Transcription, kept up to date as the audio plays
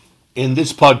In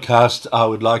this podcast, I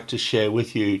would like to share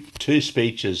with you two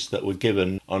speeches that were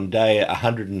given on day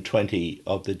 120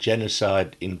 of the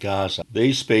genocide in Gaza.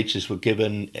 These speeches were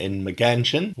given in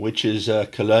Maganjan, which is a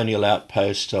colonial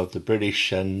outpost of the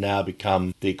British and now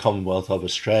become the Commonwealth of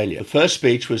Australia. The first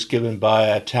speech was given by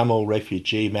a Tamil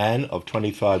refugee man of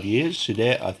 25 years,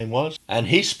 Sudhet I think was, and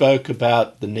he spoke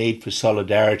about the need for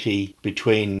solidarity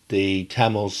between the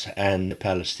Tamils and the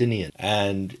Palestinians.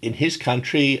 And in his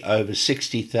country, over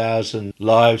 60,000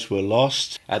 lives were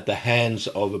lost at the hands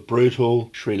of a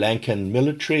brutal Sri Lankan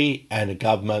military and a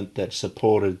government that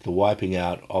supported the wiping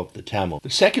out of the Tamil. The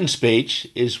second speech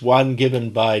is one given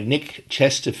by Nick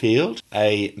Chesterfield,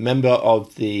 a member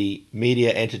of the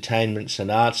Media, Entertainments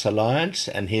and Arts Alliance,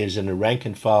 and he is in a rank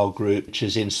and file group which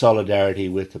is in solidarity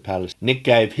with the Palestinians. Nick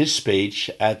gave his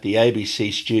speech at the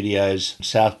ABC studios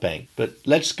South Bank. But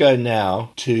let's go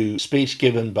now to speech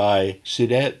given by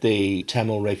Sudhet, the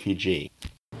Tamil refugee.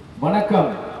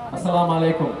 Vanakkam,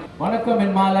 Assalamu alaikum. Vanakkam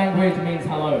in my language means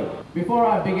hello. Before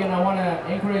I begin, I want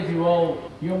to encourage you all,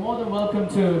 you're more than welcome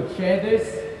to share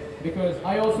this because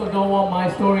I also don't want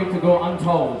my story to go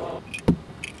untold.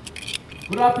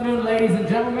 Good afternoon, ladies and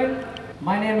gentlemen.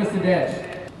 My name is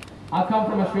Sudhet. I come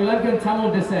from a Sri Lankan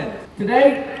Tamil descent.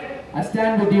 Today, I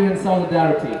stand with you in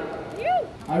solidarity.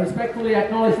 I respectfully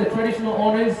acknowledge the traditional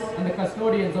owners and the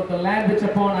custodians of the land which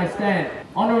upon I stand,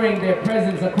 honoring their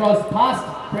presence across past,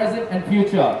 present and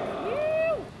future.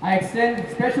 I extend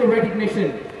special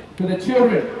recognition to the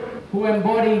children who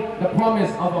embody the promise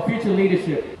of a future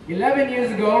leadership. 11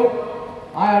 years ago,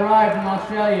 I arrived in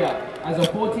Australia as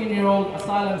a 14-year-old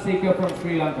asylum seeker from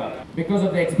Sri Lanka because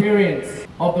of the experience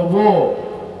of the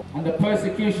war and the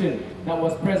persecution that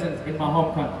was present in my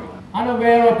home country.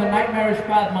 Unaware of the nightmarish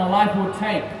path my life would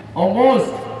take, almost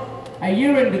a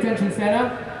year in detention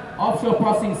center, offshore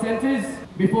processing centers,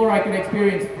 before I could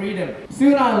experience freedom.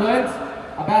 Soon I learned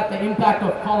about the impact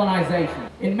of colonization.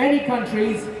 In many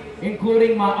countries,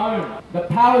 including my own, the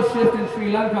power shift in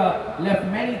Sri Lanka left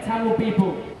many Tamil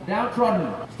people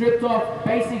downtrodden, stripped of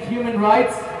basic human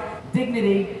rights,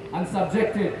 dignity, and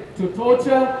subjected to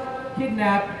torture,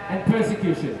 kidnap, and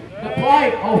persecution. The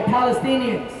plight of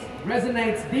Palestinians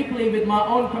resonates deeply with my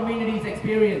own community's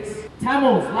experience.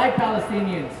 Tamils, like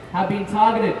Palestinians, have been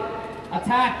targeted,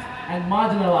 attacked, and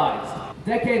marginalized.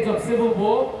 Decades of civil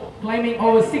war, claiming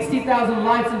over 60,000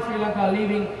 lives in Sri Lanka,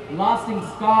 leaving lasting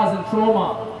scars and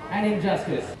trauma and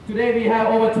injustice. Today we have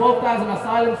over 12,000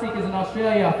 asylum seekers in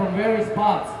Australia from various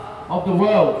parts of the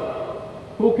world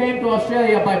who came to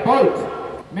Australia by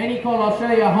boat. Many call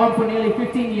Australia home for nearly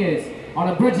 15 years on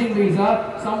a bridging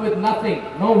visa, some with nothing,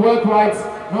 no work rights,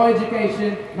 no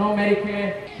education, no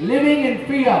Medicare, living in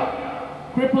fear,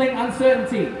 crippling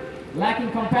uncertainty,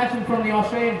 lacking compassion from the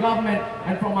Australian government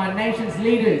and from our nation's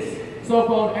leaders,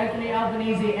 so-called Anthony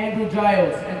Albanese, Andrew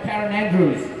Giles and Karen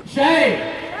Andrews.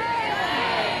 Shame!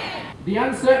 The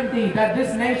uncertainty that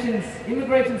this nation's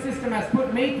immigration system has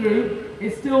put me through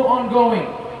is still ongoing,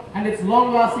 and its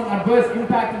long-lasting adverse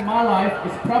impact in my life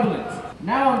is prevalent.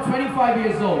 Now I'm 25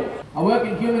 years old. I work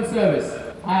in human service.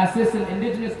 I assist in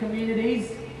Indigenous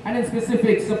communities and in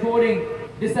specific supporting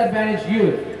disadvantaged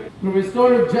youth through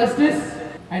restorative justice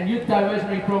and youth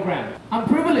diversionary programs. I'm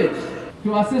privileged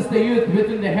to assist the youth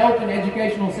within the health and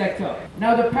educational sector.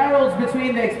 Now the parallels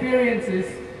between the experiences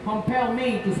compel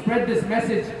me to spread this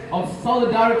message of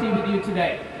solidarity with you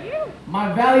today.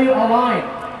 My value align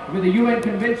with the UN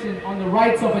Convention on the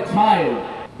Rights of a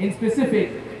Child. In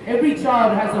specific, every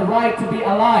child has a right to be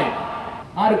alive.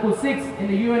 Article 6 in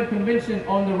the UN Convention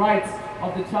on the Rights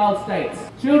of the Child states,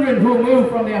 children who move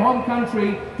from their home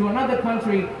country to another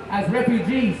country as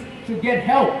refugees should get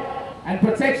help and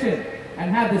protection and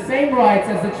have the same rights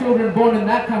as the children born in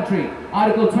that country.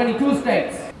 Article 22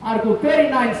 states. Article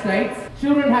 39 states,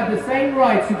 children have the same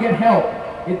rights to get help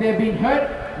if they've been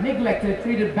hurt, neglected,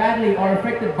 treated badly or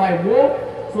affected by war,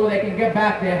 so they can get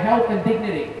back their health and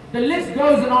dignity. The list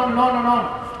goes on and on and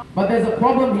on. But there's a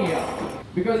problem here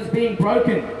because it's being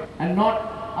broken and not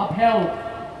upheld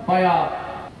by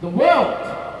the world.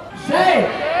 Shame!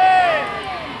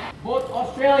 Both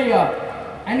Australia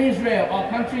and Israel are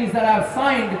countries that have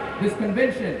signed this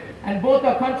convention, and both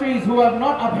are countries who have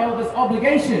not upheld this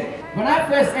obligation. When I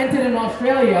first entered in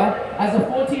Australia as a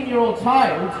 14-year-old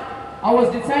child, I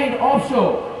was detained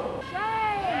offshore.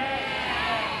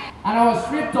 And I was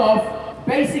stripped of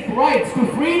basic rights to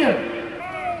freedom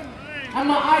and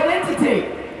my identity.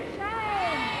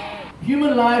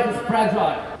 Human life is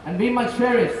fragile, and we must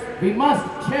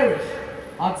cherish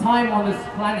our time on this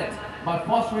planet by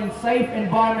fostering safe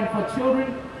environment for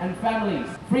children and families,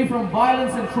 free from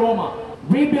violence and trauma.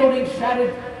 Rebuilding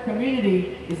shattered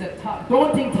community is a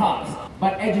daunting task.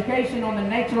 but education on the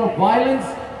nature of violence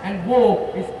and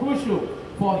war is crucial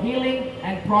for healing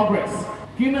and progress.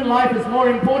 Human life is more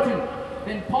important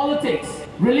than politics,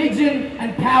 religion,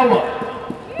 and power.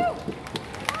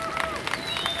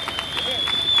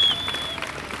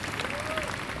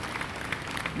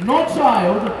 No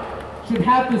child should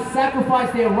have to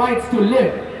sacrifice their rights to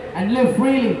live and live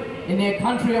freely in their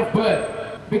country of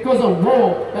birth because of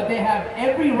war that they have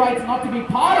every right not to be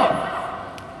part of.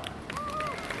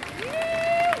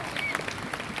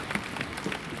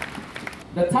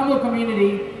 The Tamil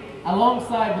community,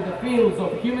 alongside with the fields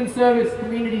of human service,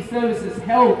 community services,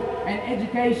 health and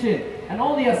education, and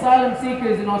all the asylum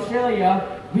seekers in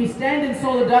Australia, we stand in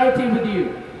solidarity with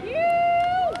you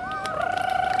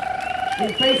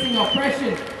in facing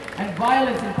oppression and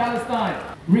violence in Palestine.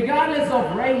 Regardless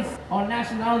of race or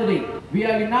nationality, we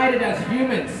are united as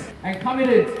humans and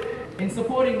committed in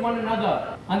supporting one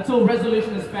another until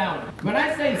resolution is found. When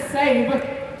I say save,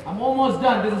 I'm almost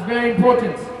done. This is very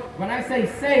important. When I say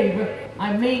save,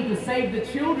 I mean to save the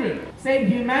children, save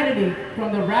humanity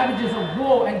from the ravages of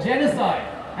war and genocide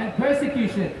and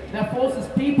persecution that forces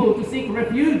people to seek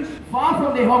refuge far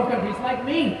from their home countries like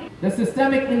me. The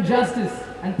systemic injustice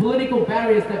and political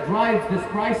barriers that drive this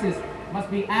crisis must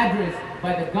be addressed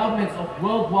by the governments of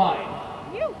worldwide.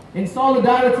 In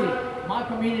solidarity, my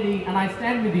community and I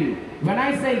stand with you. When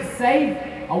I say save,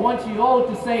 I want you all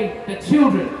to say the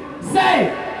children.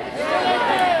 Save!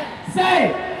 Children!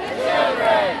 Save!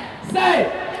 Children! Save!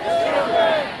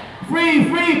 Children! Free,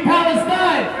 free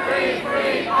Palestine! Free,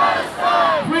 free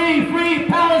Palestine! Free, free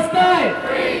Palestine!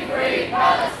 Free, free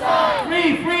Palestine!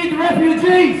 Free, free the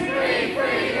refugees! Free,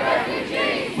 free the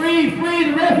refugees! Free, free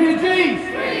the refugees!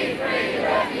 Free, free the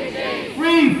refugees!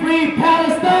 Free, free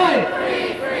Palestine! Free,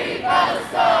 free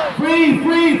Palestine! Free,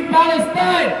 free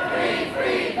Palestine! Free,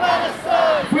 free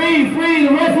Palestine! Free, free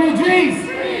the refugees!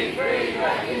 Free, free the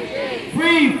refugees!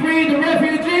 Free, free the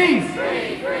refugees!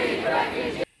 Free, free the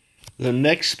refugees! The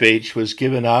next speech was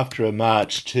given after a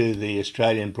march to the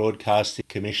Australian Broadcasting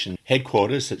Commission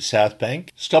headquarters at South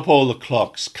Bank. Stop all the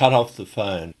clocks, cut off the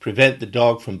phone, prevent the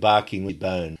dog from barking with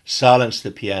bone, silence the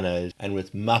pianos, and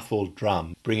with muffled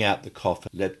drum, bring out the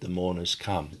coffin, let the mourners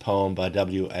come. Poem by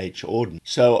W.H. Auden.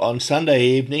 So on Sunday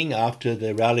evening, after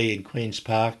the rally in Queen's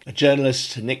Park,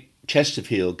 journalist Nick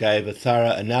Chesterfield gave a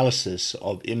thorough analysis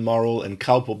of immoral and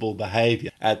culpable behaviour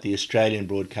at the Australian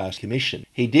Broadcast Commission.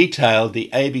 He detailed the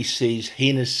ABC's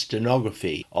heinous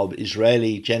stenography of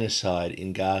Israeli genocide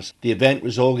in Gaza. The event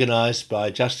was organised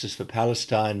by Justice for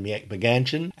Palestine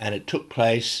Maganchan, and it took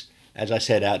place, as I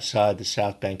said, outside the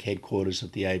South Bank headquarters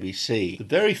of the ABC. The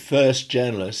very first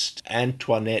journalist,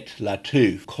 Antoinette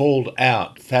Lattouf, called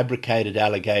out fabricated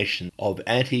allegations of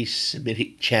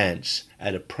anti-Semitic chants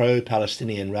at a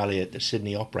pro-Palestinian rally at the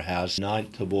Sydney Opera House,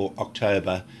 9th of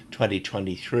October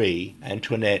 2023.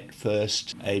 Antoinette,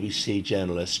 first ABC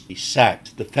journalist, be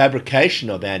sacked. The fabrication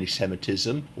of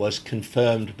anti-Semitism was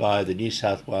confirmed by the New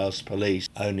South Wales Police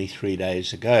only 3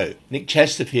 days ago. Nick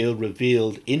Chesterfield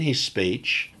revealed in his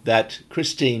speech that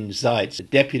Christine Zeitz, the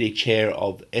deputy chair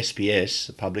of SBS,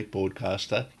 a public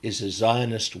broadcaster, is a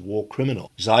Zionist war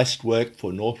criminal. Zeitz worked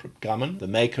for Northrop Grumman, the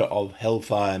maker of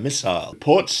Hellfire missile.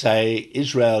 Reports say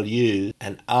Israel used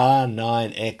an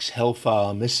R-9X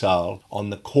Hellfire missile on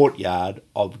the courtyard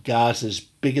of Gaza's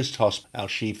biggest hospital,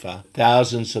 Al-Shifa.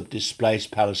 Thousands of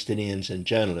displaced Palestinians and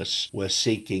journalists were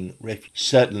seeking refuge.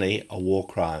 Certainly a war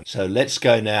crime. So let's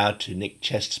go now to Nick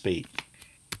Chesterfield.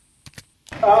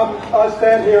 I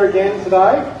stand here again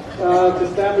today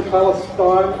to stand with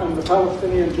Palestine and the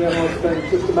Palestinian journalists being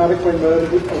systematically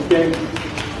murdered again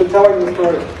for telling the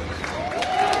truth.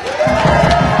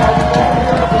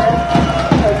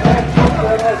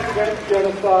 Journalists against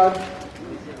genocide,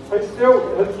 who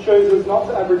still chooses not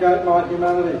to abrogate my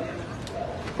humanity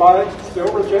by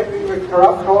still rejecting the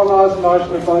corrupt colonised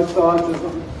notion of both sides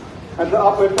and to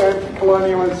uplift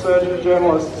anti-colonial insurgent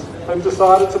journalists have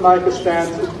decided to make a stand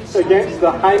against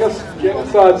the heinous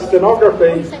genocide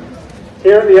stenography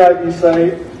here at the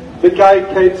ABC, the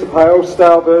gatekeeps a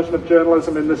pale-stale version of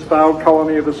journalism in this failed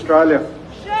colony of Australia.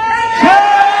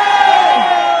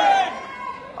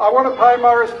 I want to pay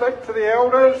my respect to the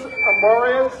elders and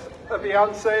warriors of the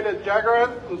unceded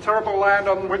Jagera and Turrbal land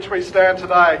on which we stand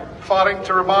today, fighting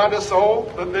to remind us all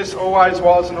that this always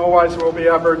was and always will be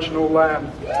Aboriginal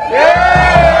land.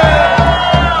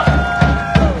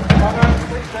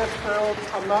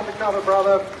 I'm an undercover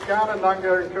brother, Kaurna,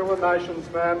 Nunga and Kulin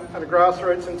Nations man and a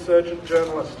grassroots insurgent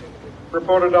journalist.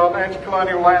 Reported on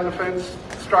anti-colonial land defence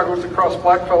struggles across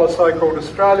blackfella so-called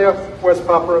Australia, West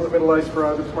Papua and the Middle East for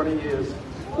over 20 years.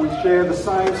 We share the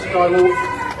same struggle.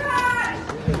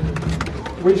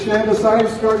 We share the same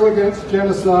struggle against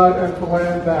genocide and for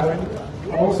land back.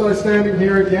 I'm also standing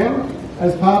here again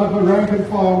as part of the rank and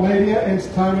file Media,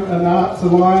 Entertainment and Arts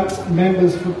Alliance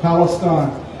members for Palestine.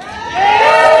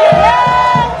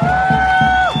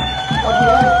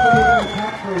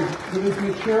 Country that is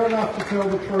mature enough to tell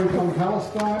the truth on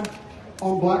Palestine,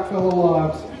 on blackfellow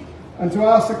lives, and to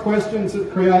ask the questions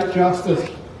that create justice.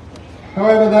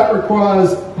 However, that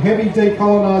requires heavy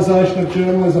decolonisation of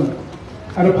journalism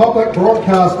and a public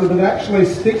broadcaster that actually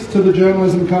sticks to the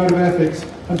journalism code of ethics,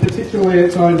 and particularly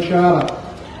its own charter.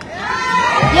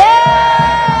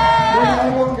 We no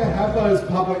longer have those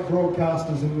public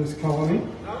broadcasters in this colony.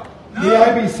 The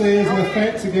ABC is an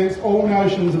offence against all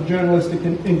notions of journalistic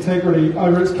integrity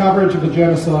over its coverage of the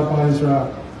genocide by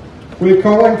Israel. We are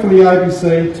calling for the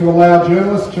ABC to allow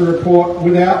journalists to report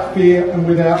without fear and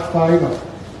without favour.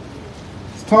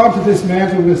 It's time to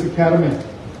dismantle this academy.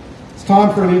 It's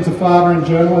time for an intifada in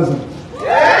journalism. The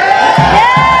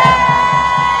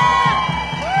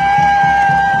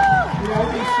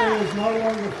ABC is no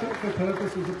longer fit for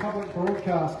purpose as a public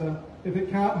broadcaster if it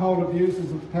can't hold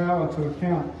abusers of power to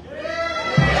account.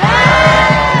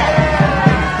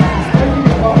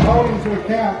 Speaking of holding to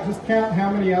account, just count how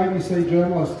many ABC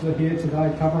journalists are here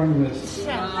today covering this.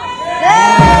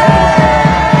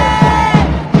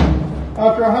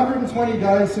 After 120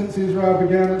 days since Israel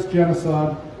began its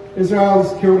genocide, Israel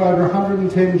has killed over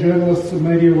 110 journalists and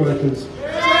media workers.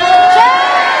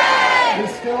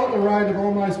 It's still at the rate of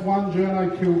almost one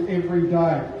journo kill every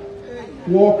day.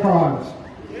 War crimes.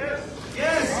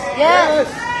 Yes.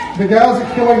 The Gaza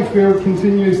killing field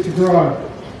continues to grow.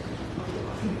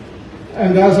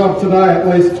 And as of today, at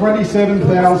least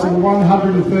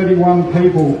 27,131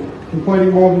 people,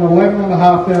 including more than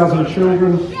 11,500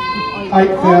 children,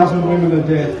 8,000 women are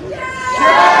dead.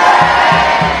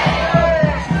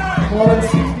 More than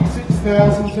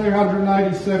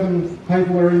 66,287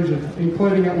 people are injured,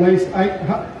 including at least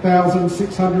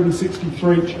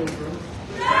 8,663 children.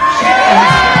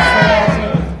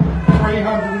 And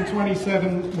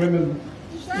 6,327 women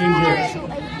injured,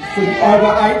 with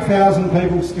over 8,000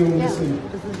 people still missing.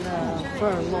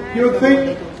 You would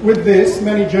think with this,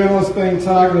 many journalists being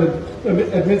targeted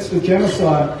amidst a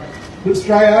genocide, that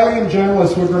Australian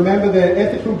journalists would remember their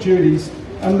ethical duties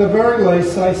and at the very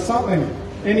least say something,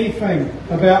 anything,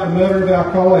 about the murder of our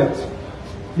colleagues.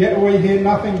 Yet we hear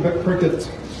nothing but crickets.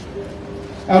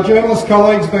 Our journalist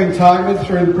colleagues being targeted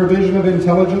through the provision of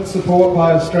intelligence support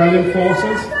by Australian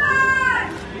forces,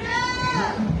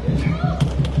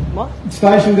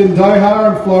 stationed in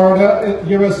Doha in Florida at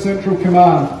US Central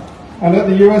Command and at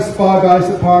the US spy base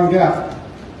at Pine Gap.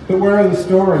 But where are the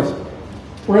stories?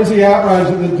 Where is the outrage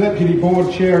that the Deputy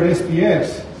Board Chair at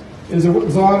SBS is a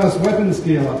Zionist weapons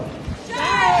dealer?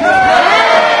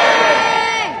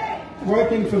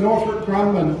 Working for Northrop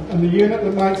Grumman and the unit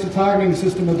that makes the targeting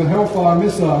system of the Hellfire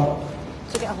missile,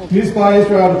 used by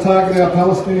Israel to target our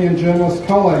Palestinian journalist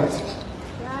colleagues.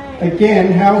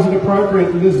 Again, how is it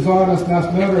appropriate that this Zionist mass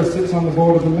murderer sits on the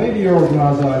board of the media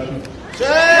organisation?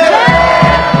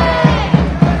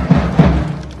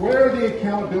 Where are the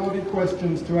accountability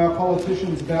questions to our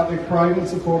politicians about their craven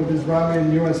support of Israeli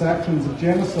and US actions of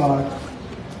genocide?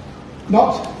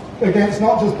 Not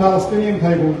just Palestinian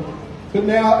people, but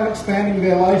now expanding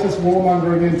their latest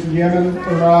warmongering into Yemen,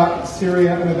 Iraq,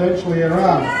 Syria and eventually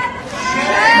Iran.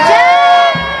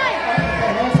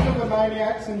 And as for the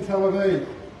maniacs in Tel Aviv,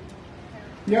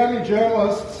 the only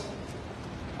journalists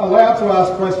allowed to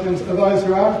ask questions are those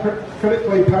who are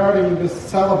critically parroting the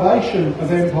salivation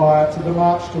of empire to the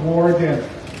march to war again.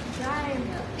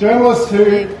 Journalists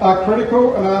who are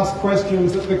critical and ask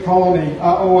questions at the colony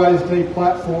are always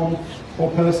deplatformed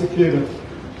or persecuted.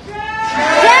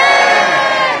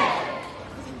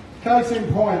 Case in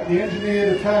point, the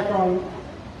engineered attack on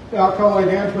our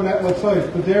colleague Antoinette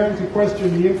Lattouf for daring to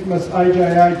question the infamous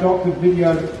AJA doctored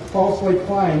video that falsely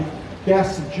claimed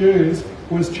gas of Jews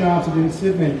was chanted in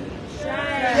Sydney.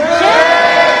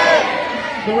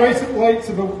 The recent leaks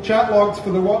of the chat logs for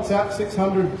the WhatsApp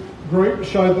 600 group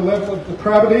showed the level of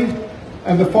depravity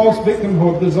and the false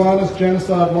victimhood the Zionist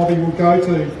genocide lobby will go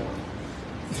to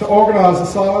organise the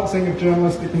silencing of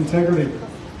journalistic integrity.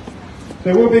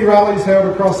 There will be rallies held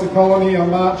across the colony on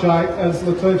March 8 as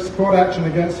Lattouf's court action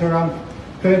against her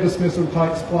unfair dismissal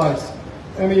takes place.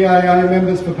 MEAA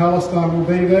members for Palestine will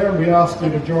be there and we ask you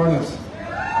to join us.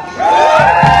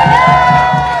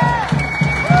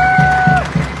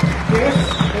 Yes,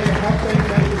 there have been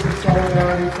measures of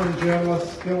solidarity from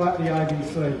journalists still at the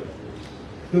ABC.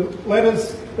 The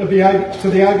letters to the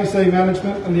ABC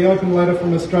management and the open letter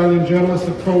from Australian journalists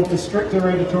have called for stricter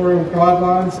editorial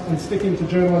guidelines and sticking to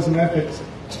journalism ethics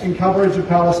and coverage of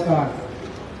Palestine.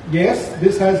 Yes,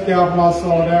 this has galvanised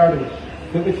solidarity,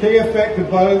 but the key effect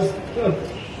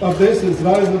of this is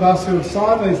those of us who have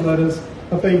signed these letters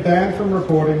have been banned from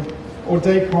reporting or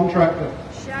decontracted.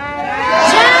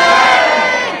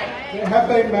 There have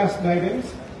been mass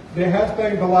meetings. There has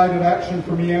been belated action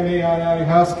from the MEAA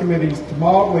House committees to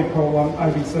mildly call on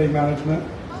ABC management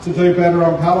to do better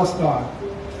on Palestine.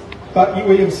 But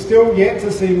we have still yet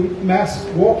to see mass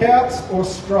walkouts or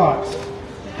strikes.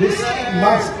 This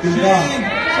must be done.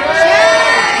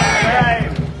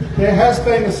 There has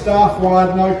been a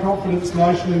staff-wide no confidence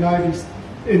motion in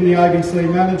the ABC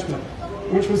management,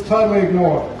 which was totally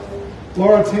ignored.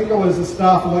 Laura Tingle is a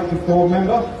staff elected board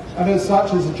member and as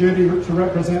such has a duty to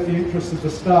represent the interests of the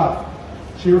staff.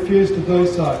 She refused to do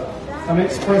so and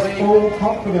expressed full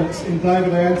confidence in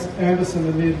David Anderson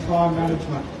and the entire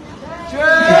management.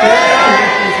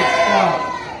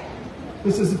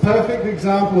 This is a perfect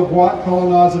example of white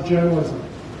coloniser journalism,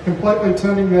 completely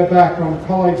turning their back on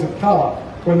colleagues of colour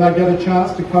when they get a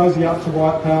chance to cosy up to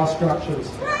white power structures.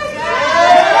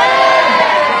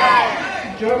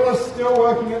 Journalists still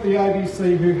working at the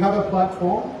ABC who have a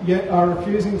platform yet are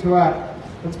refusing to act.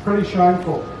 It's pretty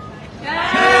shameful. There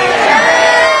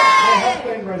have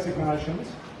been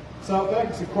resignations, so it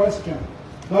begs the question.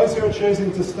 Those who are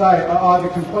choosing to stay are either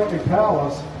completely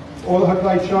powerless or have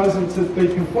they chosen to be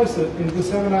complicit in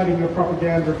disseminating the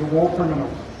propaganda of the war criminal?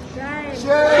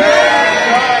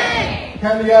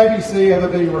 Can the ABC ever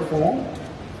be reformed?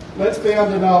 Let's be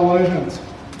under no illusions.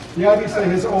 The ABC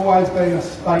has always been a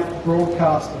state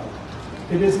broadcaster.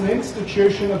 It is an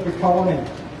institution of the colony,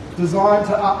 designed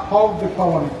to uphold the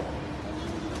colony.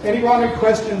 Anyone who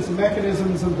questions the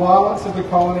mechanisms and violence of the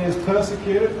colony is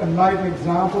persecuted and made an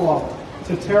example of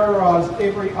to terrorise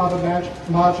every other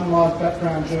marginalised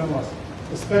background journalist,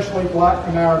 especially black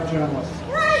and Arab journalists. This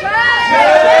is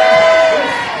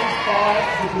by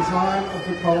the design of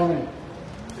the colony.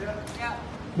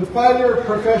 The failure of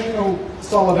professional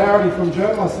solidarity from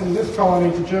journalists in this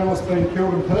colony to journalists being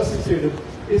killed and persecuted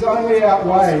is only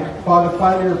outweighed by the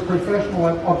failure of professional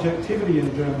objectivity in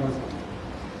journalism.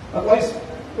 At least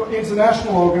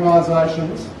international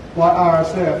organisations like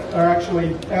RSF are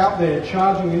actually out there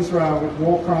charging Israel with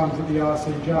war crimes at the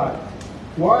ICJ.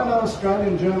 Why are no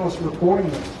Australian journalists reporting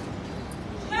this?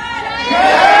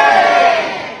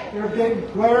 There have been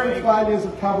glaring failures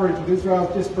of coverage of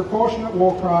Israel's disproportionate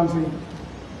war crimes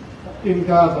in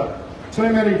Gaza. Too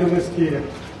many to list here.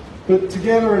 But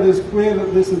together it is clear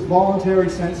that this is voluntary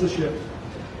censorship.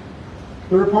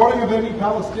 The reporting of any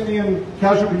Palestinian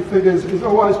casualty figures is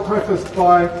always prefaced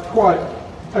by, quote,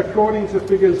 according to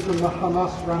figures from the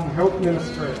Hamas-run health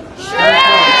ministry. To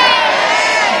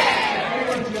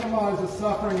legitimise the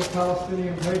suffering of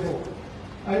Palestinian people,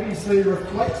 ABC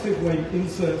reflexively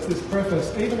inserts this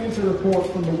preface even into reports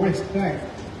from the West Bank,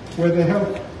 where the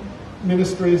health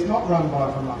ministry is not run by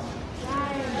Hamas.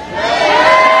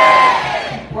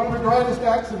 One of the greatest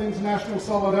acts of international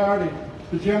solidarity,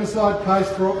 the genocide case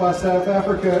brought by South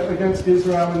Africa against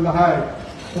Israel in The Hague,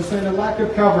 has seen a lack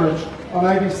of coverage on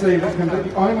ABC that can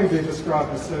only be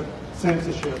described as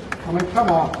censorship. I mean, come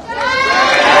on.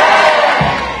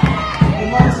 The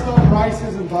non-stop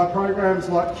racism by programs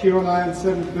like Q&A and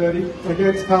 7:30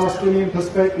 against Palestinian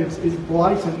perspectives is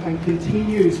blatant and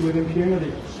continues with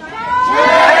impunity.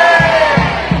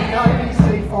 The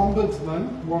ABC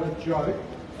ombudsman, what a joke,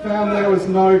 found there was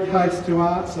no case to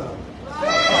answer.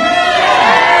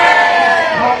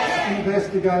 Cops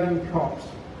investigating cops.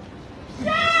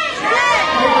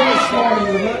 Even this morning,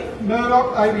 the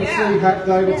Murdoch ABC hack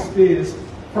David Spears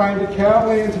framed a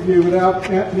cowardly interview with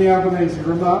Anthony Albanese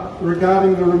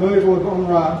regarding the removal of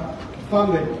UNRWA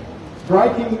funding,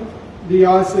 breaking the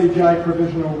ICJ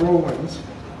provisional rulings,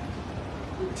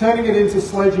 turning it into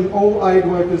sledging all aid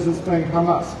workers as being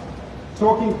Hamas.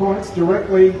 Talking points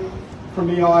directly from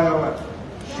the IOF.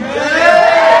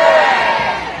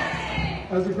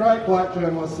 As a great black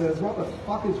journalist says, what the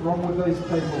fuck is wrong with these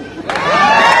people?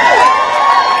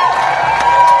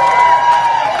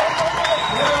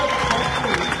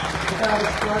 About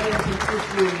Australians'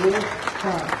 history of war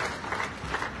crimes.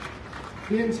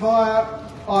 The entire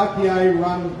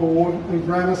IPA-run board and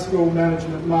grammar school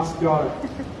management must go.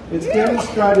 It's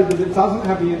demonstrated that it doesn't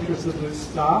have the interests of its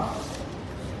staff,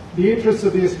 the interests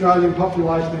of the Australian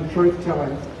population in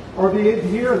truth-telling, or the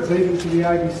adherence even to the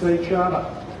ABC Charter.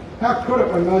 How could it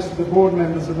when most of the board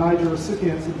members are major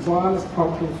recipients of Zionist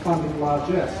cultural funding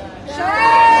largesse?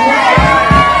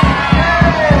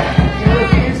 They're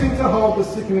refusing to hold the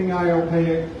sickening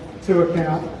ALP to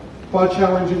account by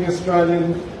challenging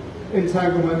Australian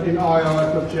entanglement in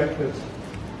IOF objectives.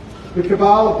 The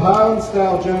cabal of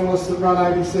Palin-style journalists that run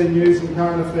ABC News and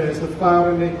Current Affairs have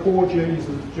failed in their core duties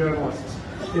as journalists,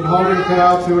 in holding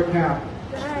power to account.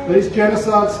 These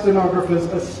genocide stenographers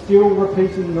are still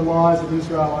repeating the lies of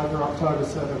Israel over October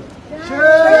 7th.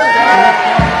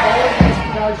 All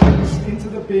investigations into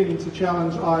the bin to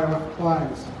challenge IOF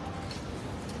claims.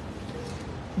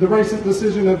 The recent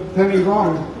decision of Penny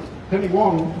Wong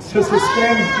to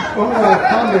suspend UNRWA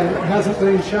funding hasn't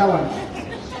been challenged.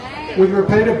 With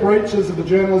repeated breaches of the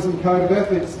Journalism Code of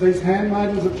Ethics, these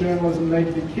handmaidens of journalism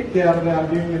need to be kicked out of our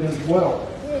union as well.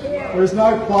 There is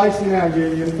no place in our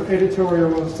union for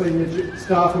editorial or senior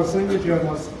staff or senior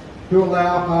journalists who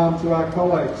allow harm to our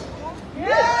colleagues.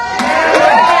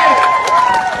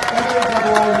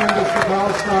 FBAA members for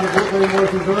Palestine have been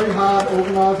working very hard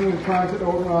organising and trying to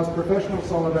organise professional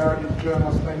solidarity with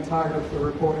journalists being targeted for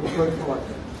reporting truthfully.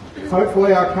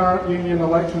 Hopefully our current union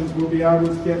elections will be able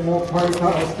to get more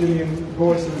pro-Palestinian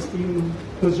voices in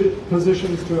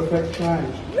positions to affect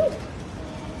change.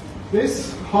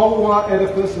 This whole white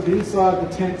edifice of inside the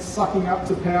tent sucking up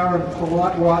to power and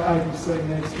polite white ABC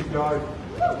needs to go.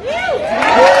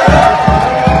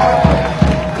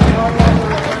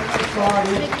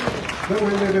 Society that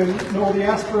we live in, nor the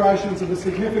aspirations of a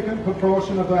significant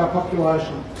proportion of our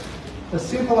population. A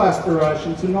simple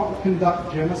aspiration to not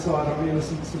conduct genocide on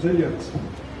innocent civilians.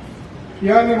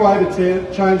 The only way to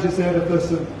change this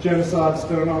edifice of genocide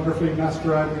stenography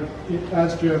masquerading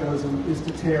as journalism is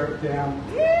to tear it down.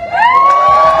 We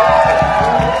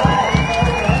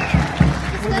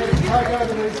need to take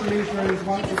over these newsrooms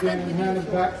once again and hand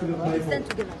it back to the people.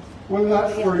 Whether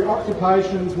that's through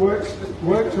occupations, work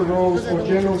to rules or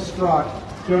general strike,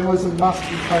 journalism must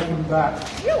be taken back.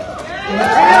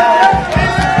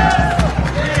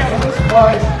 In this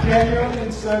place, genuine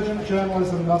insurgent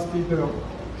journalism must be built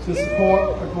to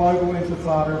support a global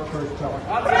intifada of truth-telling.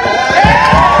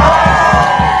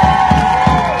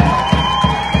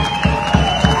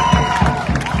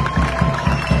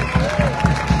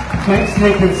 Thanks,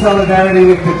 Nick, and solidarity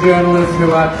with the journalists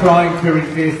who are trying to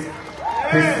resist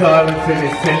this silence and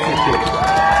this censorship.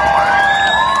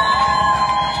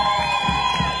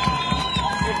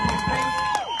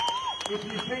 If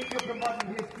you think you've forgotten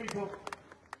history book.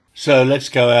 So let's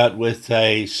go out with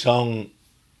a song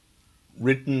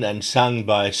written and sung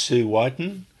by Sue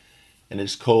Whiten, and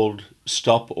it's called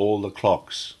Stop All the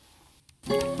Clocks.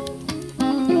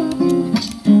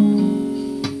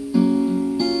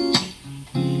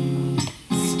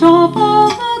 Stop all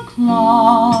the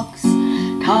clocks,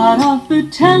 cut off the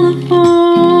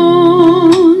telephone,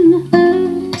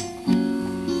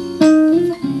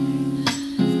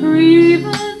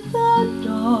 prevent the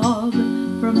dog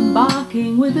from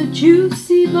barking with a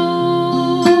juicy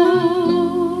bone,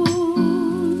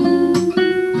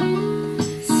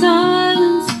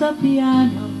 silence the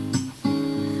piano,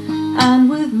 and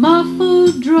with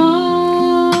muffled drum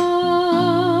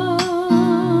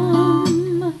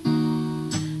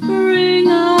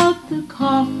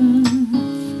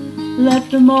let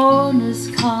the mourners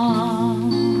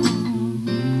come.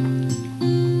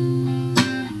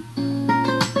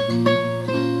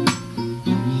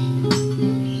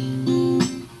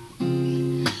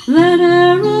 Let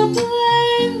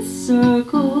aeroplanes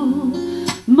circle,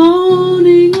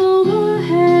 moaning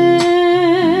overhead,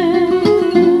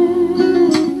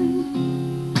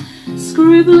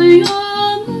 scribbling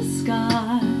on the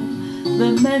sky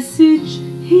the message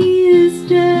he is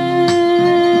dead.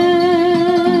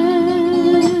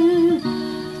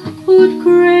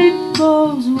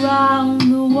 Goes round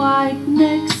the white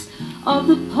necks of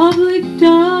the public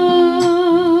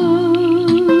doves.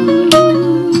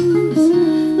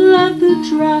 Let the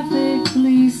traffic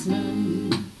policemen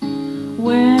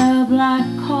wear black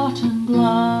cotton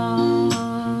gloves.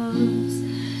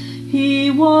 He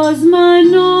was my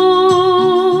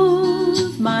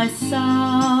north, my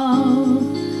south,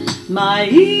 my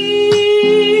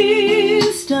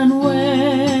east and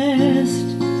west,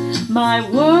 my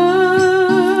working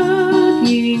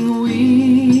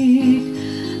week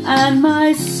and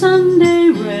my Sunday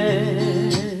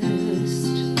rest,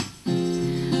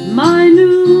 my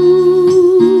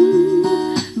noon,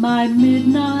 my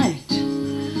midnight,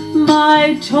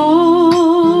 my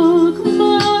talk,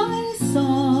 my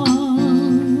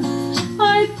song.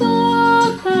 I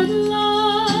thought that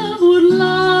love would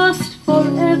last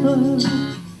forever.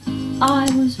 I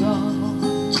was wrong.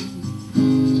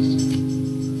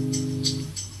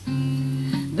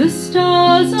 The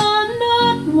stars are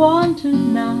not wanted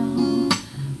now.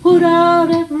 Put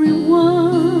out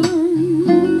everyone.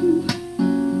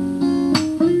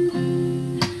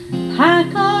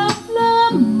 Hack off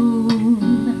the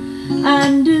moon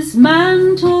and dismantle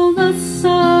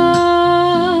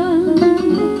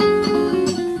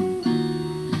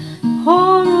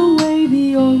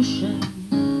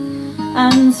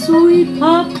sweep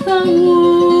up the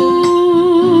wound,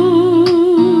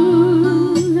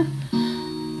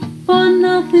 for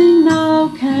nothing now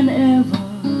can ever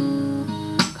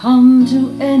come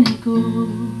to any good.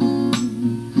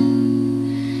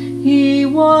 He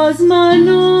was my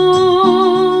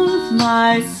north,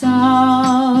 my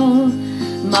south,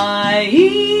 my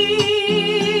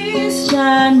east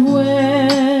and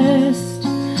west,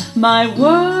 my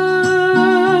working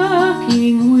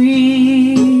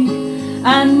week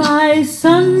and my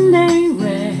Sunday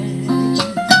rest,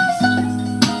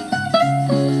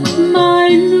 my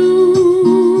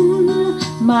noon,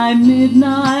 my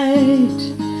midnight,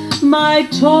 my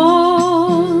toil